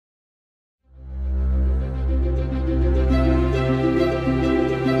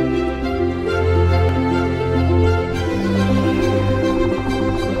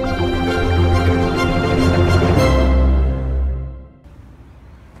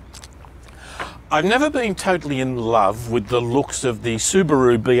I've never been totally in love with the looks of the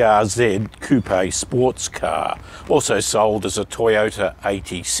Subaru BRZ coupe sports car, also sold as a Toyota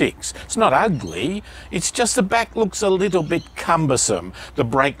 86. It's not ugly, it's just the back looks a little bit cumbersome. The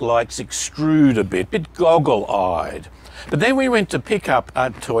brake lights extrude a bit goggle-eyed. But then we went to pick up a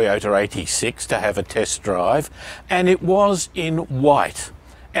Toyota 86 to have a test drive, and it was in white.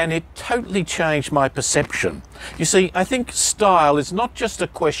 And it totally changed my perception. You see, I think style is not just a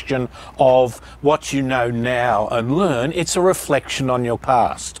question of what you know now and learn, it's a reflection on your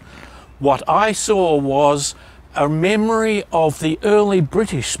past. What I saw was a memory of the early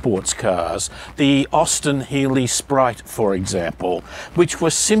British sports cars, the Austin Healey Sprite, for example, which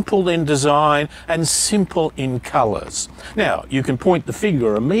were simple in design and simple in colours. Now, you can point the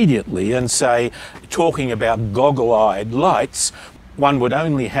finger immediately and say, talking about goggle-eyed lights, one would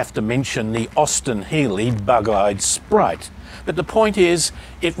only have to mention the Austin Healey bug-eyed Sprite. But the point is,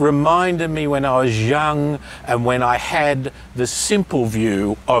 it reminded me when I was young and when I had the simple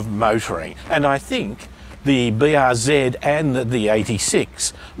view of motoring. And I think the BRZ and the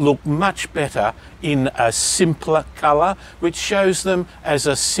 86 look much better in a simpler colour, which shows them as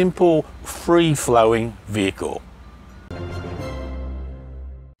a simple, free-flowing vehicle.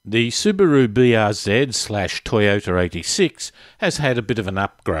 The Subaru BRZ/Toyota 86 has had a bit of an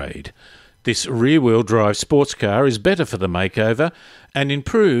upgrade. This rear-wheel drive sports car is better for the makeover and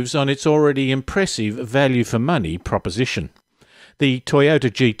improves on its already impressive value for money proposition. The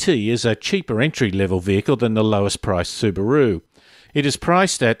Toyota GT is a cheaper entry-level vehicle than the lowest priced Subaru. It is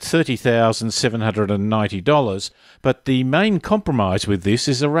priced at $30,790, but the main compromise with this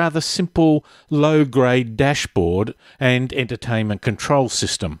is a rather simple, low-grade dashboard and entertainment control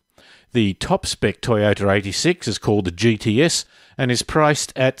system. The top-spec Toyota 86 is called the GTS and is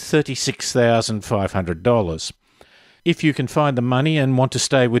priced at $36,500. If you can find the money and want to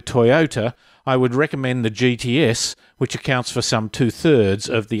stay with Toyota, I would recommend the GTS, which accounts for some 2/3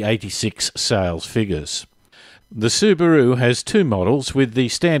 of the 86 sales figures. The Subaru has two models, with the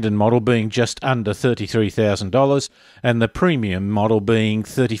standard model being just under $33,000 and the premium model being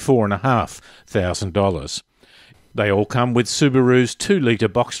 $34,500. They all come with Subaru's 2-litre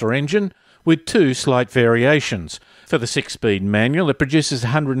Boxster engine, with two slight variations. For the 6-speed manual, it produces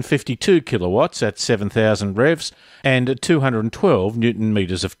 152 kilowatts at 7,000 revs and 212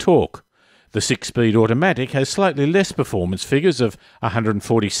 newton-metres of torque. The 6-speed automatic has slightly less performance figures of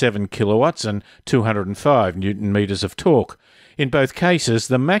 147 kilowatts and 205 newton-metres of torque. In both cases,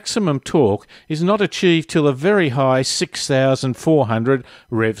 the maximum torque is not achieved till a very high 6,400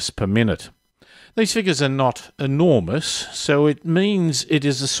 revs per minute. These figures are not enormous, so it means it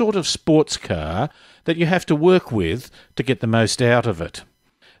is a sort of sports car that you have to work with to get the most out of it.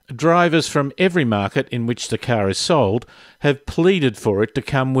 Drivers from every market in which the car is sold have pleaded for it to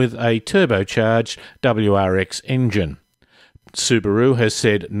come with a turbocharged WRX engine. Subaru has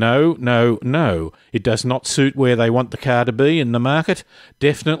said no, no, no. It does not suit where they want the car to be in the market.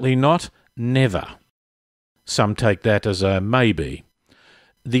 Definitely not. Never. Some take that as a maybe.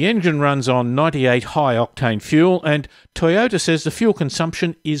 The engine runs on 98 high-octane fuel, and Toyota says the fuel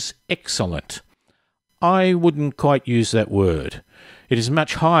consumption is excellent. I wouldn't quite use that word. It is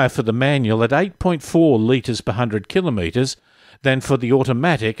much higher for the manual at 8.4 litres per 100 kilometres than for the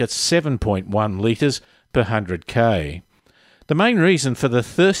automatic at 7.1 litres per 100k. The main reason for the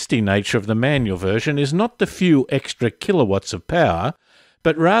thirsty nature of the manual version is not the few extra kilowatts of power,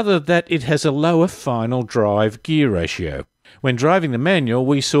 but rather that it has a lower final drive gear ratio. When driving the manual,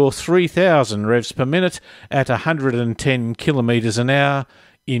 we saw 3,000 revs per minute at 110 kilometres an hour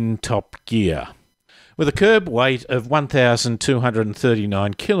in top gear. With a curb weight of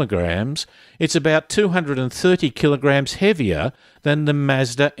 1,239 kilograms, it's about 230 kilograms heavier than the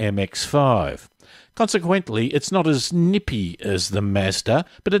Mazda MX-5. Consequently, it's not as nippy as the Mazda,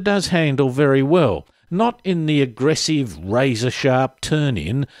 but it does handle very well, not in the aggressive, razor-sharp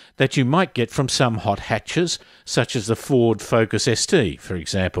turn-in that you might get from some hot hatches, such as the Ford Focus ST, for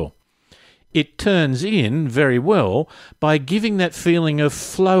example. It turns in very well by giving that feeling of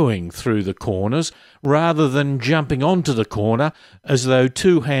flowing through the corners rather than jumping onto the corner as though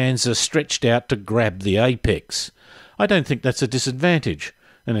two hands are stretched out to grab the apex. I don't think that's a disadvantage,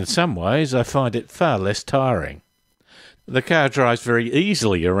 and in some ways I find it far less tiring. The car drives very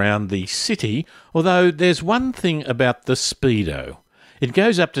easily around the city, although there's one thing about the speedo. It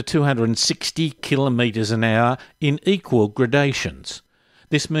goes up to 260 kilometres an hour in equal gradations.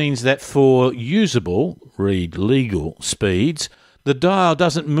 This means that for usable, read legal, speeds, the dial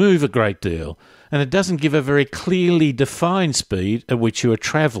doesn't move a great deal, and it doesn't give a very clearly defined speed at which you are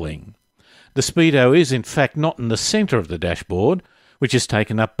travelling. The speedo is in fact not in the centre of the dashboard, which is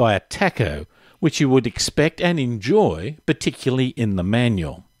taken up by a tacho, which you would expect and enjoy, particularly in the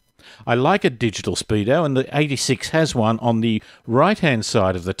manual. I like a digital speedo, and the 86 has one on the right-hand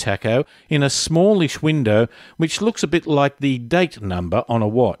side of the tacho in a smallish window which looks a bit like the date number on a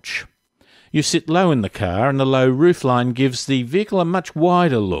watch. You sit low in the car, and the low roofline gives the vehicle a much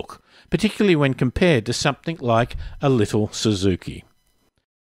wider look, particularly when compared to something like a little Suzuki.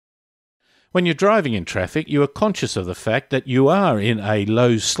 When you're driving in traffic, you are conscious of the fact that you are in a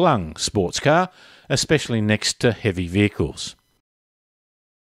low-slung sports car, especially next to heavy vehicles.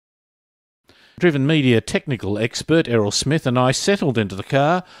 Driven media technical expert Errol Smith and I settled into the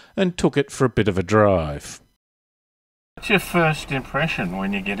car and took it for a bit of a drive. What's your first impression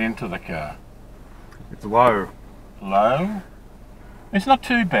when you get into the car? It's low. Low? It's not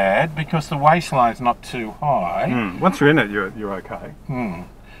too bad because the waistline's not too high. Once you're in it, you're okay.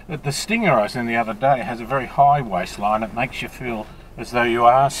 The Stinger I was in the other day has a very high waistline. It makes you feel as though you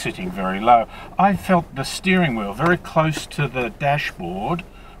are sitting very low. I felt the steering wheel very close to the dashboard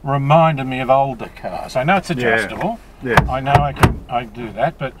reminded me of older cars. I know it's adjustable. Yeah. I know I do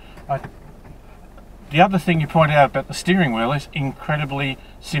that, but the other thing you point out about the steering wheel is incredibly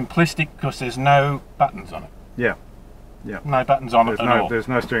simplistic because there's no buttons on it. Yeah. No buttons on it at all. There's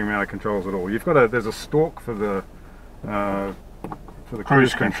no steering mounted controls at all. You've got there's a stalk for the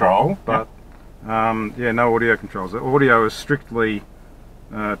cruise control, but no audio controls. The audio is strictly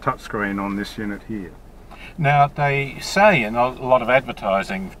touchscreen on this unit here. Now they say in a lot of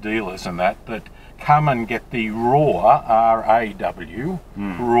advertising dealers and that come and get the raw, R-A-W,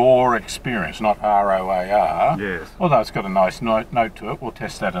 raw experience, not R-O-A-R. Yes. Although it's got a nice note to it, we'll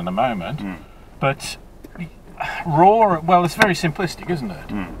test that in a moment. But raw, well, it's very simplistic, isn't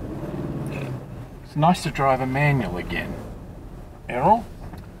it? It's nice to drive a manual again. Errol?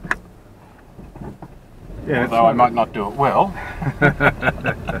 Yeah, although I might not do it well.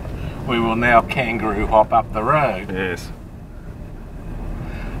 We will now kangaroo hop up the road. Yes.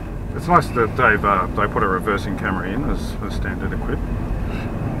 It's nice that they put a reversing camera in as standard equip.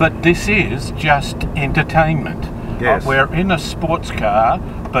 But this is just entertainment. Yes. We're in a sports car,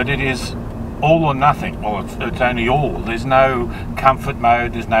 but it is all or nothing. Well, it's only all. There's no comfort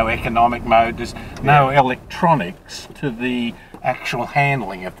mode, there's no economic mode, there's no electronics to the actual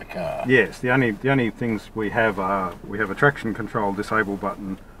handling of the car. Yes, the only things we have are a traction control disable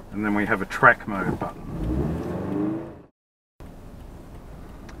button, and then we have a track mode button.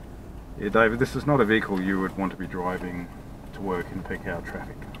 Yeah, David, this is not a vehicle you would want to be driving to work in peak hour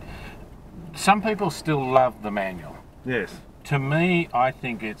traffic. Some people still love the manual. Yes. To me, I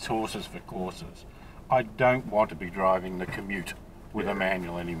think it's horses for courses. I don't want to be driving the commute with a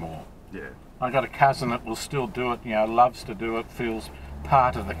manual anymore. Yeah. I've got a cousin that will still do it, loves to do it, feels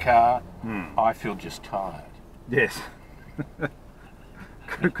part of the car. I feel just tired. Yes.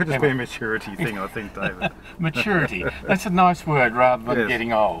 Could just be a maturity thing, I think, David. Maturity. That's a nice word rather than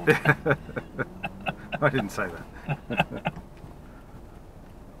getting old. I didn't say that.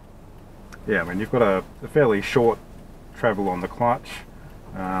 Yeah, I mean, you've got a fairly short travel on the clutch,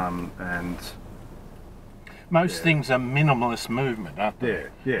 and most things are minimalist movement, aren't they?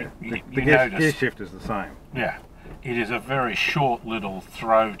 Yeah. You the gear shift is the same. Yeah. It is a very short little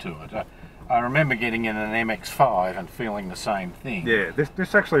throw to it. I remember getting in an MX-5 and feeling the same thing. Yeah,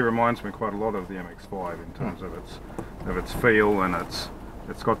 this actually reminds me quite a lot of the MX-5 in terms of its feel, and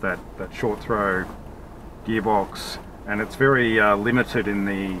it's got that short throw gearbox, and it's very limited in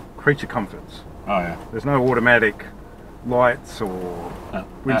the creature comforts. Oh yeah. There's no automatic lights or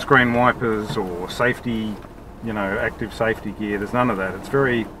windscreen wipers or safety, active safety gear. There's none of that. It's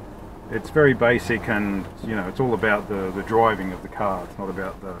very basic, and it's all about the driving of the car. It's not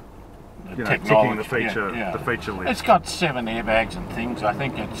about the ticking the feature list. It's got 7 airbags and things. I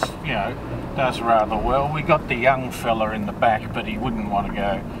think it's does rather well. We got the young fella in the back, but he wouldn't want to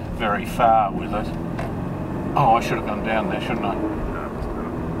go very far with it. Oh, I should have gone down there, shouldn't I?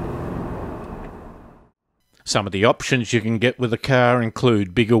 Some of the options you can get with the car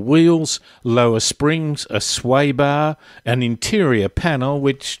include bigger wheels, lower springs, a sway bar, an interior panel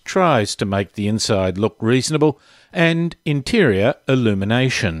which tries to make the inside look reasonable, and interior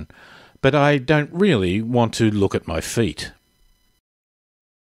illumination. But I don't really want to look at my feet.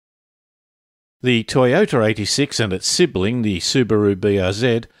 The Toyota 86 and its sibling, the Subaru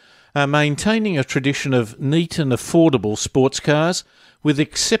BRZ, are maintaining a tradition of neat and affordable sports cars with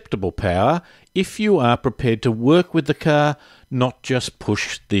acceptable power if you are prepared to work with the car, not just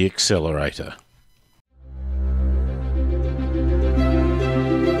push the accelerator.